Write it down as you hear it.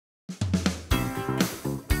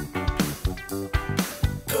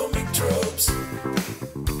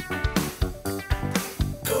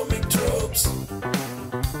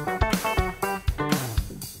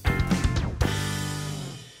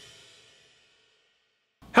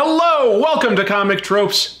Hello, welcome to Comic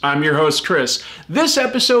Tropes. I'm your host, Chris. This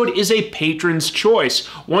episode is a patron's choice.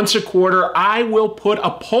 Once a quarter, I will put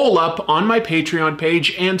a poll up on my Patreon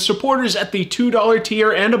page, and supporters at the $2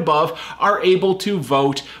 tier and above are able to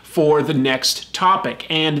vote for the next topic,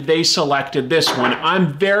 and they selected this one.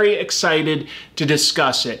 I'm very excited to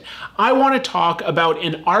discuss it. I want to talk about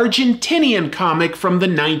an Argentinian comic from the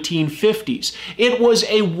 1950s. It was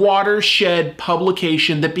a watershed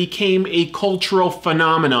publication that became a cultural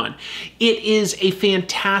phenomenon. It is a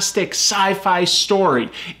fantastic sci-fi story.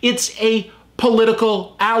 It's a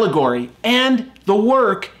political allegory, and the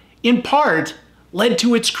work, in part, led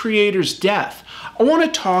to its creator's death. I want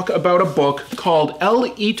to talk about a book called El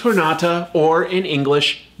Eternaut, or in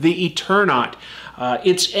English, The Eternaut.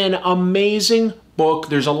 It's an amazing book.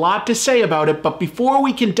 There's a lot to say about it, but before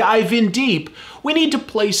we can dive in deep, we need to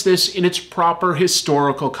place this in its proper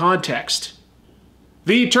historical context.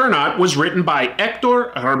 The Eternaut was written by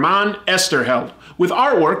Héctor Germán Oesterheld, with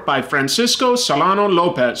artwork by Francisco Solano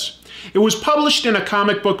Lopez. It was published in a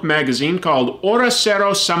comic book magazine called Watershed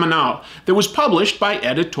Semanal that was published by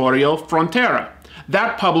Editorial Frontera.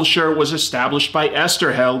 That publisher was established by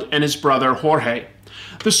Oesterheld and his brother Jorge.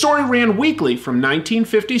 The story ran weekly from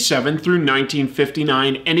 1957 through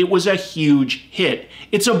 1959, and it was a huge hit.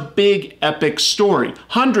 It's a big, epic story,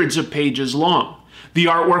 hundreds of pages long. The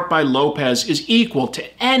artwork by Lopez is equal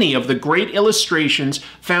to any of the great illustrations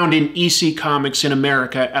found in EC Comics in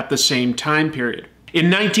America at the same time period. In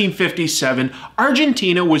 1957,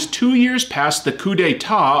 Argentina was 2 years past the coup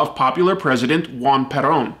d'etat of popular President Juan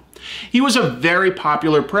Perón. He was a very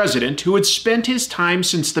popular president who had spent his time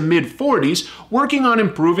since the mid-40s working on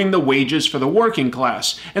improving the wages for the working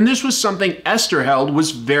class, and this was something Oesterheld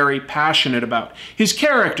was very passionate about. His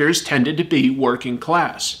characters tended to be working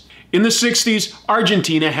class. In the 60s,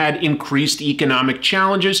 Argentina had increased economic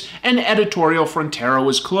challenges, and Editorial Frontera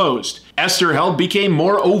was closed. Oesterheld became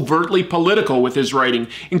more overtly political with his writing,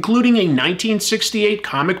 including a 1968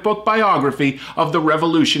 comic book biography of the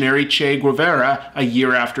revolutionary Che Guevara a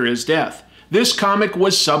year after his death. This comic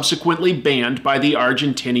was subsequently banned by the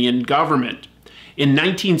Argentinian government. In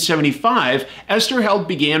 1975, Oesterheld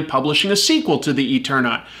began publishing a sequel to The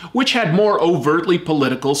Eternaut, which had more overtly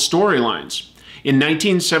political storylines. In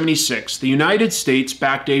 1976, the United States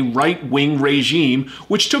backed a right-wing regime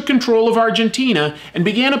which took control of Argentina and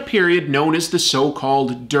began a period known as the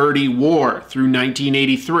so-called Dirty War through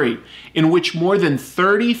 1983, in which more than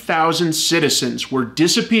 30,000 citizens were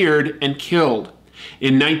disappeared and killed.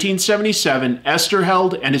 In 1977,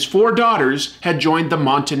 Oesterheld and his 4 daughters had joined the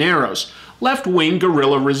Montoneros, left-wing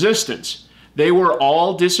guerrilla resistance. They were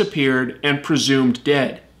all disappeared and presumed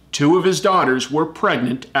dead. 2 of his daughters were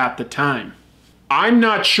pregnant at the time. I'm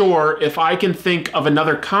not sure if I can think of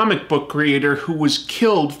another comic book creator who was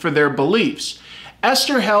killed for their beliefs.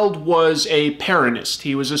 Oesterheld was a Peronist.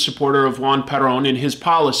 He was a supporter of Juan Perón and his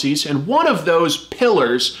policies, and one of those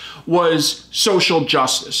pillars was social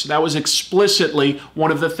justice. That was explicitly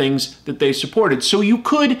one of the things that they supported. So you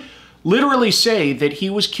could literally say that he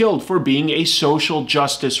was killed for being a social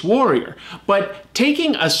justice warrior. But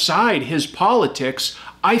taking aside his politics,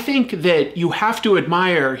 I think that you have to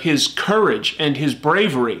admire his courage and his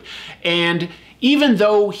bravery. And even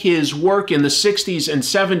though his work in the 60s and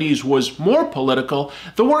 70s was more political,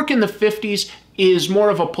 the work in the 50s is more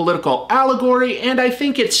of a political allegory, and I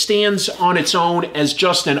think it stands on its own as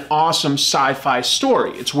just an awesome sci-fi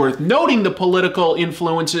story. It's worth noting the political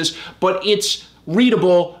influences, but it's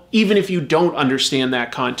readable even if you don't understand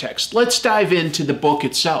that context. Let's dive into the book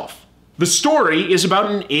itself. The story is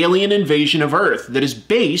about an alien invasion of Earth that is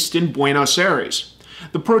based in Buenos Aires.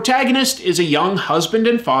 The protagonist is a young husband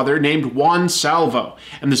and father named Juan Salvo,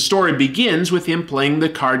 and the story begins with him playing the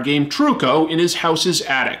card game Truco in his house's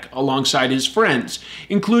attic alongside his friends,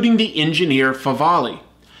 including the engineer Favali.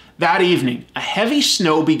 That evening, a heavy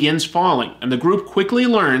snow begins falling, and the group quickly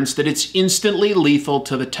learns that it's instantly lethal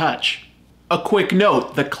to the touch. A quick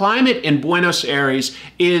note, the climate in Buenos Aires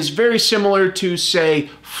is very similar to, say,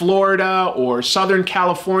 Florida or Southern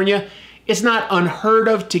California. It's not unheard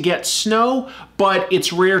of to get snow, but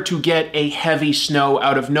it's rare to get a heavy snow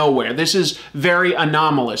out of nowhere. This is very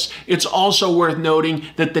anomalous. It's also worth noting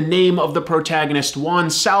that the name of the protagonist, Juan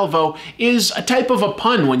Salvo, is a type of a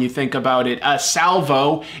pun when you think about it. A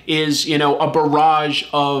salvo is, a barrage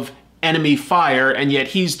of enemy fire, and yet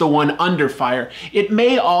he's the one under fire. It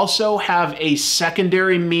may also have a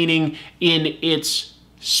secondary meaning in its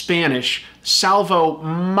Spanish. Salvo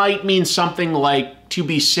might mean something like to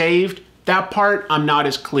be saved. That part I'm not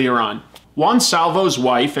as clear on. Juan Salvo's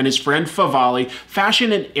wife and his friend Favali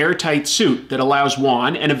fashion an airtight suit that allows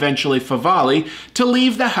Juan, and eventually Favali, to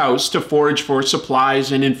leave the house to forage for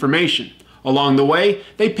supplies and information. Along the way,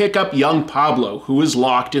 they pick up young Pablo, who is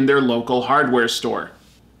locked in their local hardware store.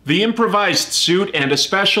 The improvised suit, and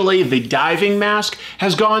especially the diving mask,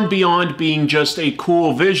 has gone beyond being just a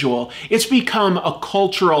cool visual. It's become a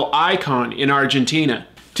cultural icon in Argentina.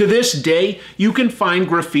 To this day, you can find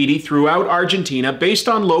graffiti throughout Argentina based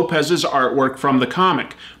on Lopez's artwork from the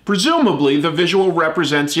comic. Presumably, the visual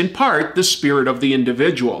represents in part the spirit of the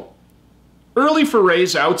individual. Early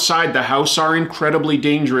forays outside the house are incredibly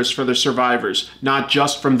dangerous for the survivors, not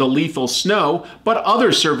just from the lethal snow, but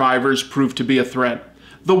other survivors prove to be a threat.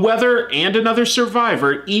 The weather and another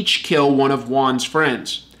survivor each kill one of Juan's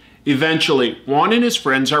friends. Eventually, Juan and his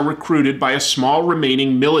friends are recruited by a small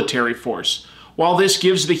remaining military force. While this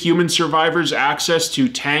gives the human survivors access to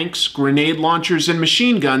tanks, grenade launchers, and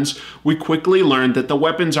machine guns, we quickly learn that the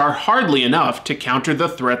weapons are hardly enough to counter the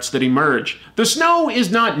threats that emerge. The snow is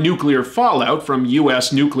not nuclear fallout from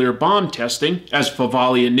US nuclear bomb testing, as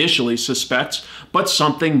Favali initially suspects, but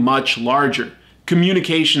something much larger.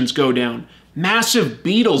 Communications go down. Massive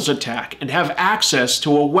beetles attack and have access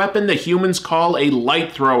to a weapon the humans call a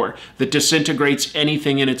light thrower that disintegrates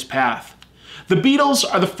anything in its path. The beetles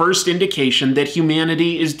are the first indication that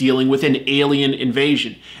humanity is dealing with an alien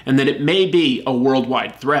invasion, and that it may be a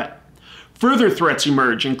worldwide threat. Further threats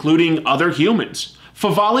emerge, including other humans.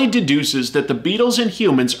 Favali deduces that the beetles and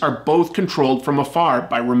humans are both controlled from afar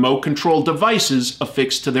by remote-controlled devices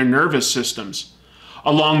affixed to their nervous systems.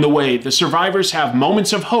 Along the way, the survivors have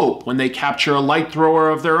moments of hope when they capture a light thrower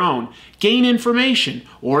of their own, gain information,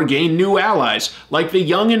 or gain new allies, like the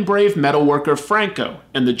young and brave metalworker Franco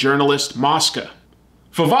and the journalist Mosca.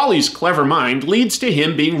 Favali's clever mind leads to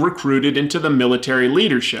him being recruited into the military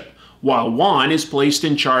leadership, while Juan is placed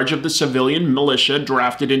in charge of the civilian militia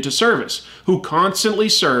drafted into service, who constantly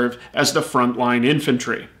serve as the frontline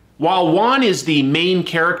infantry. While Juan is the main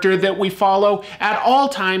character that we follow, at all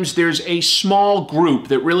times there's a small group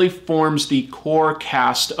that really forms the core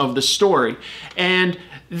cast of the story, and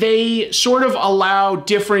they sort of allow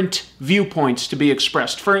different viewpoints to be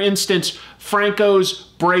expressed. For instance, Franco's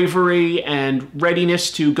bravery and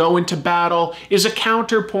readiness to go into battle is a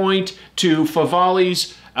counterpoint to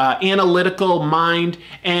Favali's analytical mind,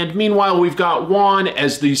 and meanwhile we've got Juan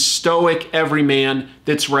as the stoic everyman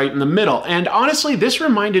that's right in the middle. And honestly, this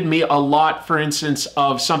reminded me a lot, for instance,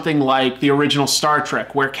 of something like the original Star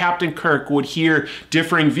Trek, where Captain Kirk would hear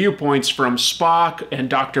differing viewpoints from Spock and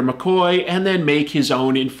Dr. McCoy and then make his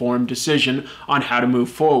own informed decision on how to move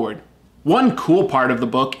forward. One cool part of the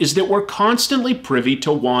book is that we're constantly privy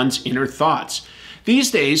to Juan's inner thoughts.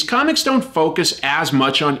 These days, comics don't focus as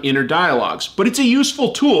much on inner dialogues, but it's a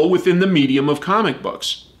useful tool within the medium of comic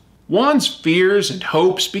books. Juan's fears and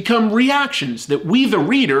hopes become reactions that we, the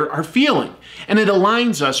reader, are feeling, and it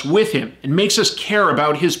aligns us with him and makes us care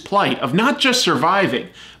about his plight of not just surviving,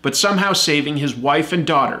 but somehow saving his wife and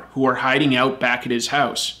daughter who are hiding out back at his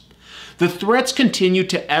house. The threats continue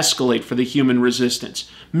to escalate for the human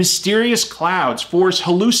resistance. Mysterious clouds force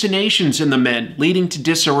hallucinations in the men, leading to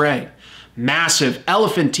disarray. Massive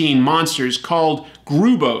elephantine monsters called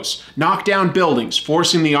grubos knock down buildings,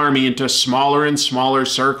 forcing the army into smaller and smaller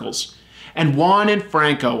circles. And Juan and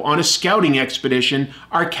Franco, on a scouting expedition,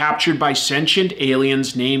 are captured by sentient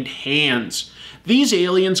aliens named Hands. These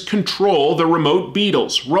aliens control the remote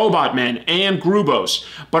beetles, robot men, and grubos,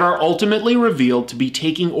 but are ultimately revealed to be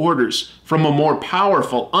taking orders from a more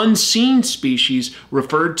powerful, unseen species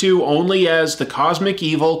referred to only as the cosmic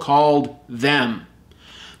evil called Them.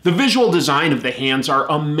 The visual design of the Hands are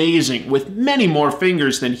amazing, with many more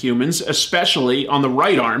fingers than humans, especially on the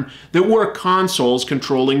right arm, that were consoles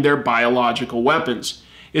controlling their biological weapons.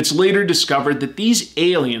 It's later discovered that these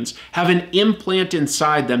aliens have an implant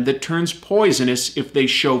inside them that turns poisonous if they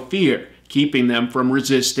show fear, keeping them from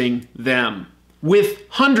resisting them. With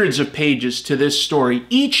hundreds of pages to this story,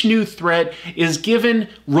 each new threat is given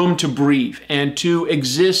room to breathe and to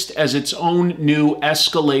exist as its own new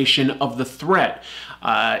escalation of the threat.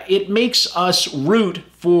 It makes us root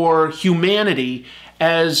for humanity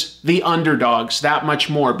as the underdogs that much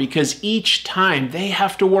more, because each time they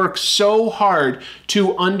have to work so hard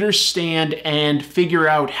to understand and figure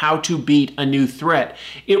out how to beat a new threat.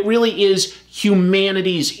 It really is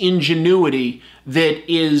humanity's ingenuity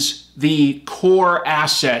that is the core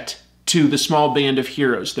asset to the small band of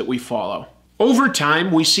heroes that we follow. Over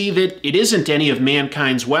time, we see that it isn't any of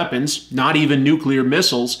mankind's weapons, not even nuclear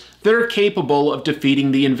missiles, that are capable of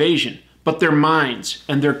defeating the invasion, but their minds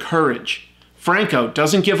and their courage. Franco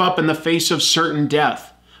doesn't give up in the face of certain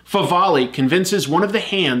death. Favali convinces one of the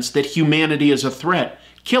hands that humanity is a threat,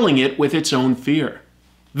 killing it with its own fear.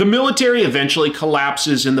 The military eventually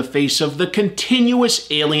collapses in the face of the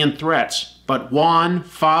continuous alien threats, but Juan,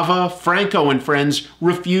 Fava, Franco, and friends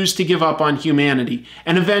refuse to give up on humanity,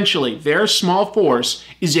 and eventually their small force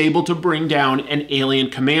is able to bring down an alien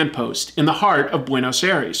command post in the heart of Buenos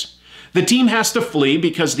Aires. The team has to flee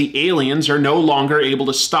because the aliens are no longer able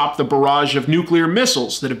to stop the barrage of nuclear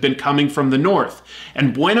missiles that have been coming from the north,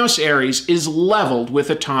 and Buenos Aires is leveled with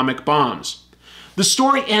atomic bombs. The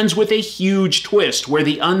story ends with a huge twist where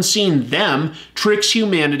the unseen them tricks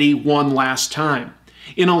humanity one last time.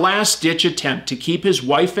 In a last-ditch attempt to keep his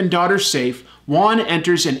wife and daughter safe, Juan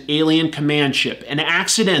enters an alien command ship and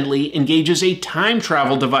accidentally engages a time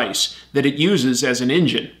travel device that it uses as an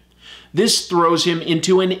engine. This throws him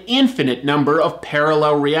into an infinite number of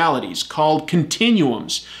parallel realities called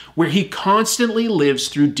continuums, where he constantly lives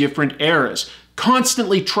through different eras,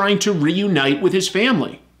 constantly trying to reunite with his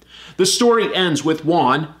family. The story ends with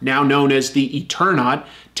Juan, now known as the Eternaut,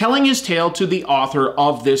 telling his tale to the author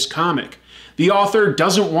of this comic. The author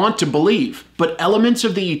doesn't want to believe, but elements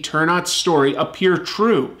of the Eternaut's story appear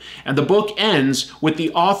true, and the book ends with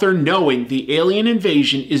the author knowing the alien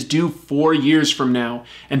invasion is due 4 years from now,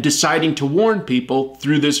 and deciding to warn people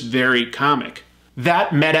through this very comic.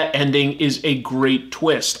 That meta ending is a great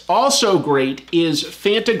twist. Also great is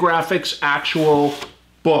Fantagraphics' actual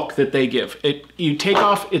book that they give. You take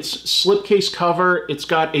off its slipcase cover, it's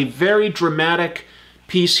got a very dramatic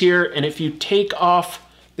piece here, and if you take off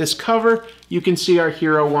this cover, you can see our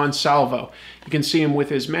hero Juan Salvo. You can see him with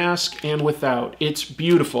his mask and without. It's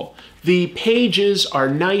beautiful. The pages are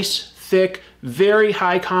nice, thick, very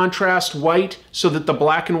high contrast white so that the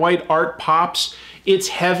black and white art pops. It's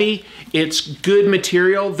heavy, it's good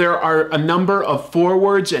material. There are a number of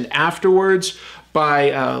forewords and afterwords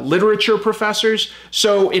by literature professors,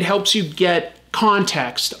 so it helps you get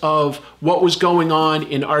context of what was going on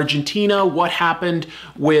in Argentina, what happened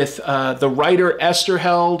with the writer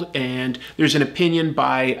Oesterheld, and there's an opinion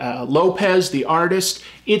by Lopez, the artist.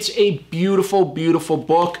 It's a beautiful, beautiful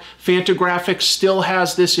book. Fantagraphics still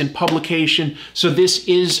has this in publication, so this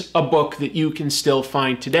is a book that you can still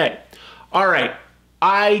find today. All right,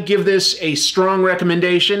 I give this a strong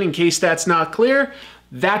recommendation in case that's not clear.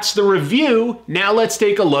 That's the review. Now let's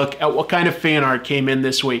take a look at what kind of fan art came in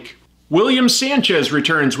this week. William Sanchez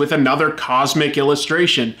returns with another cosmic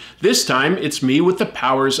illustration. This time, it's me with the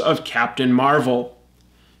powers of Captain Marvel.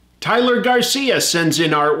 Tyler Garcia sends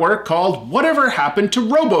in artwork called Whatever Happened to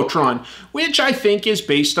Robotron, which I think is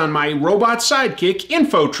based on my robot sidekick,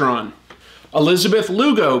 Infotron. Elizabeth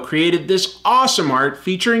Lugo created this awesome art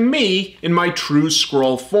featuring me in my true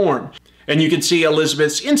scroll form. And you can see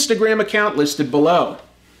Elizabeth's Instagram account listed below.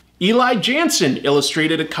 Eli Jansen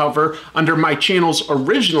illustrated a cover under my channel's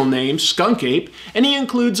original name, Skunk Ape, and he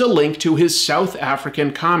includes a link to his South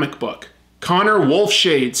African comic book. Connor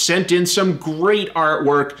Wolfshade sent in some great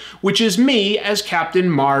artwork, which is me as Captain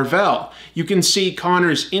Marvel. You can see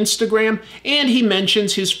Connor's Instagram, and he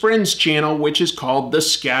mentions his friend's channel, which is called The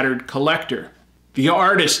Scattered Collector. The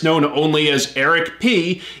artist, known only as Eric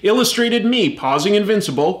P., illustrated me pausing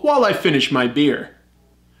Invincible while I finish my beer.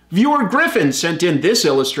 Viewer Griffin sent in this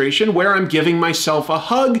illustration where I'm giving myself a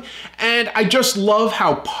hug, and I just love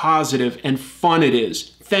how positive and fun it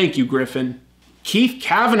is. Thank you, Griffin. Keith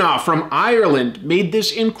Kavanagh from Ireland made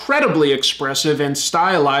this incredibly expressive and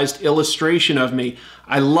stylized illustration of me.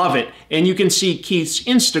 I love it, and you can see Keith's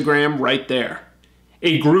Instagram right there.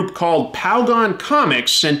 A group called Palgon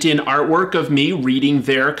Comics sent in artwork of me reading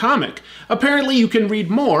their comic. Apparently you can read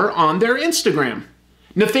more on their Instagram.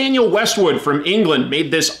 Nathaniel Westwood from England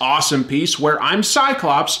made this awesome piece where I'm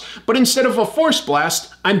Cyclops, but instead of a force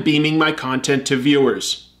blast, I'm beaming my content to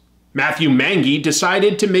viewers. Matthew Mangy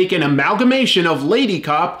decided to make an amalgamation of Lady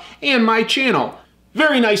Cop and my channel.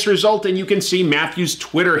 Very nice result, and you can see Matthew's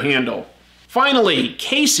Twitter handle. Finally,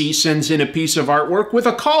 Casey sends in a piece of artwork with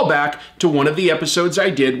a callback to one of the episodes I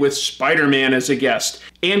did with Spider-Man as a guest,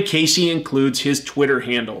 and Casey includes his Twitter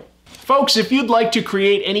handle. Folks, if you'd like to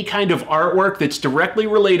create any kind of artwork that's directly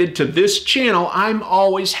related to this channel, I'm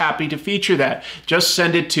always happy to feature that. Just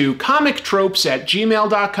send it to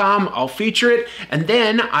comictropes@gmail.com, I'll feature it, and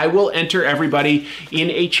then I will enter everybody in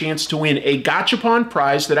a chance to win a Gachapon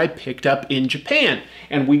prize that I picked up in Japan.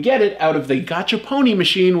 And we get it out of the Gachaponi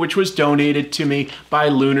machine, which was donated to me by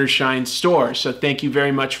Lunar Shine Store, so thank you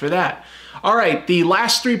very much for that. All right, the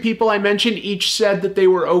last 3 people I mentioned each said that they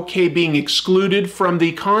were okay being excluded from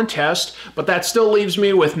the contest, but that still leaves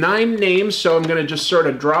me with 9 names, so I'm gonna just sort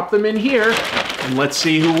of drop them in here, and let's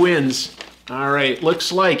see who wins. All right,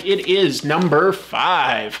 looks like it is number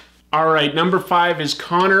 5. All right, number 5 is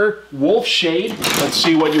Connor Wolfshade. Let's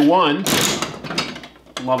see what you won.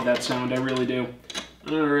 Love that sound, I really do.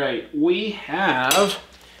 All right, we have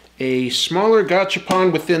a smaller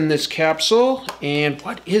gachapon within this capsule. And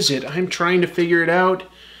what is it? I'm trying to figure it out.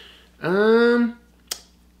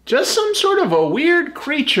 Just some sort of a weird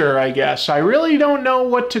creature, I guess. I really don't know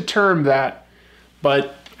what to term that.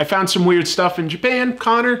 But I found some weird stuff in Japan.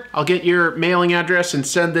 Connor, I'll get your mailing address and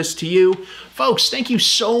send this to you. Folks, thank you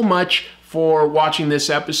so much for watching this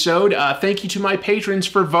episode. Thank you to my patrons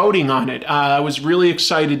for voting on it. I was really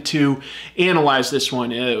excited to analyze this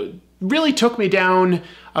one. It really took me down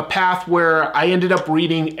a path where I ended up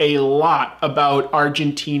reading a lot about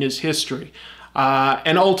Argentina's history.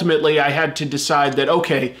 And ultimately, I had to decide that,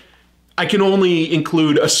 okay, I can only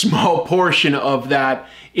include a small portion of that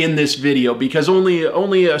in this video because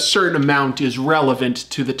only a certain amount is relevant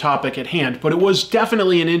to the topic at hand. But it was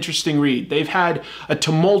definitely an interesting read. They've had a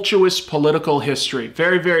tumultuous political history.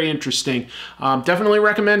 Very, very interesting. Definitely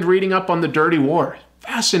recommend reading up on the Dirty War.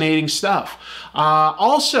 Fascinating stuff.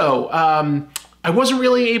 Also, I wasn't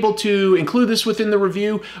really able to include this within the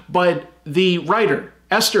review, but the writer,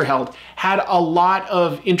 Oesterheld, had a lot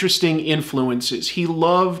of interesting influences. He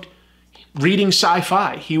loved reading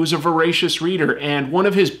sci-fi. He was a voracious reader, and one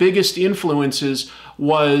of his biggest influences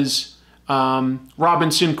was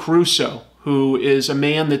Robinson Crusoe, who is a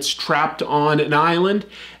man that's trapped on an island,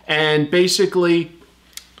 and basically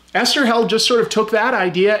Oesterheld just sort of took that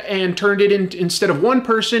idea and turned it instead of one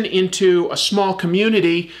person into a small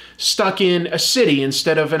community stuck in a city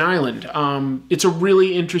instead of an island. It's a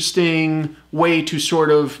really interesting way to sort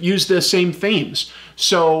of use the same themes.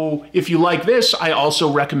 So if you like this, I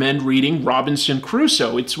also recommend reading Robinson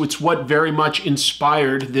Crusoe. It's what very much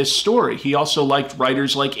inspired this story. He also liked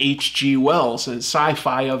writers like H.G. Wells and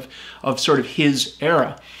sci-fi of sort of his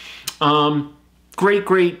era. Great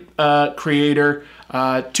creator.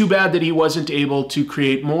 Too bad that he wasn't able to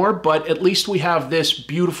create more, but at least we have this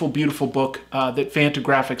beautiful, beautiful book that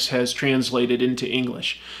Fantagraphics has translated into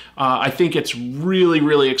English. I think it's really,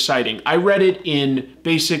 really exciting. I read it in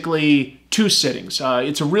basically 2 sittings.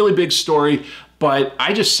 It's a really big story, but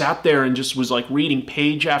I just sat there and just was like reading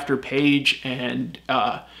page after page, and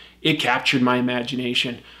it captured my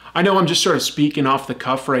imagination. I know I'm just sort of speaking off the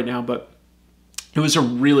cuff right now, but it was a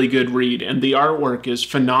really good read, and the artwork is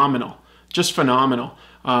phenomenal. Just phenomenal.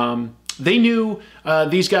 They knew,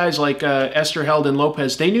 these guys like Oesterheld and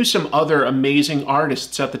Lopez, they knew some other amazing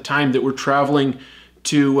artists at the time that were traveling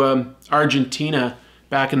to Argentina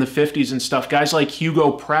back in the 50s and stuff. Guys like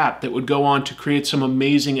Hugo Pratt that would go on to create some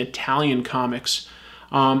amazing Italian comics.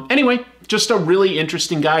 Anyway, just a really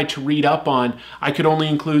interesting guy to read up on. I could only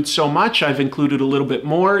include so much. I've included a little bit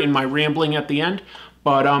more in my rambling at the end,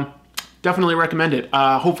 but definitely recommend it.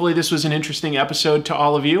 Hopefully this was an interesting episode to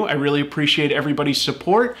all of you. I really appreciate everybody's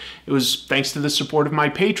support. It was thanks to the support of my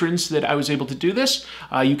patrons that I was able to do this.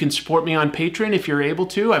 You can support me on Patreon if you're able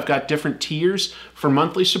to. I've got different tiers for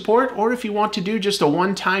monthly support, or if you want to do just a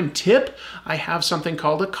one-time tip, I have something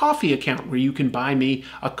called a coffee account where you can buy me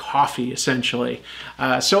a coffee, essentially.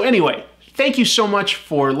 So anyway, thank you so much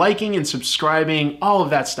for liking and subscribing, all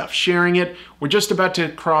of that stuff, sharing it. We're just about to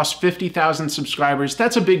cross 50,000 subscribers.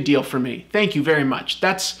 That's a big deal for me. Thank you very much.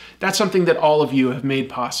 That's something that all of you have made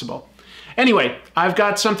possible. Anyway, I've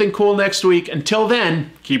got something cool next week. Until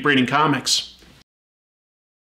then, keep reading comics.